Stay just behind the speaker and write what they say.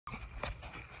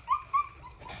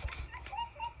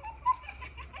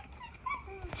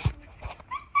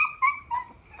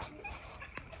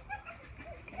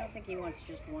He wants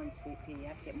just one sweet pea. You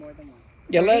have to get more than one.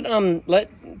 Yeah,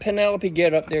 let Penelope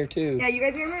get up there too. Yeah, you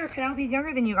guys remember Penelope's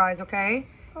younger than you guys, okay?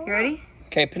 You ready?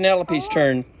 Okay, Penelope's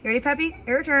turn. You ready, puppy?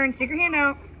 Your turn. Stick your hand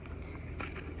out.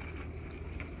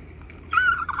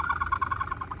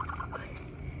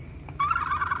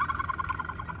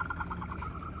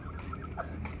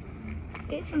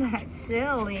 Isn't that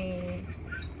silly?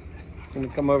 Let me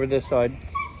come over this side.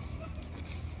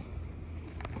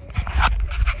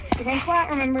 Stick hand flat,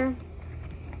 remember?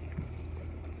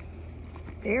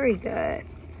 Very good.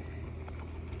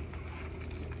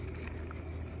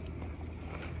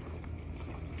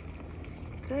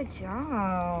 Good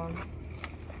job.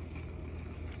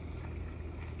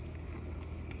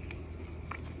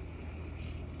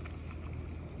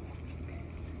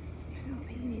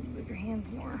 Penelope, you need to move your hands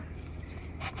more.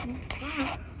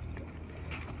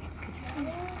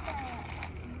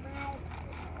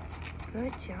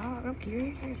 Good job. Oh,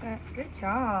 Kiri, here's that. Good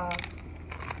job.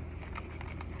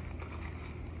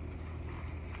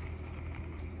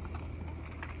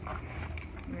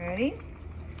 Ready?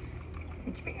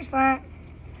 Get your fingers flat.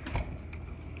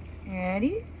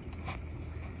 Ready?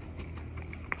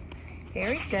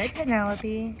 Very good,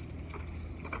 Penelope.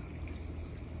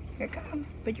 Here it comes.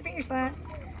 Put your fingers flat.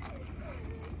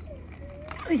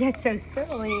 Oh, that's so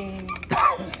silly.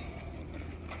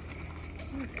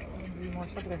 Do more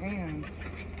stuff with her hands.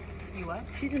 You what?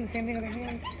 She's doing the same thing with her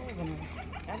hands.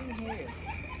 I didn't hear you.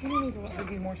 You need to let her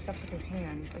do more stuff with her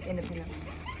hands, like independently.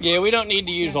 Yeah, we don't need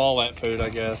to use all that food, I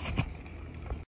guess.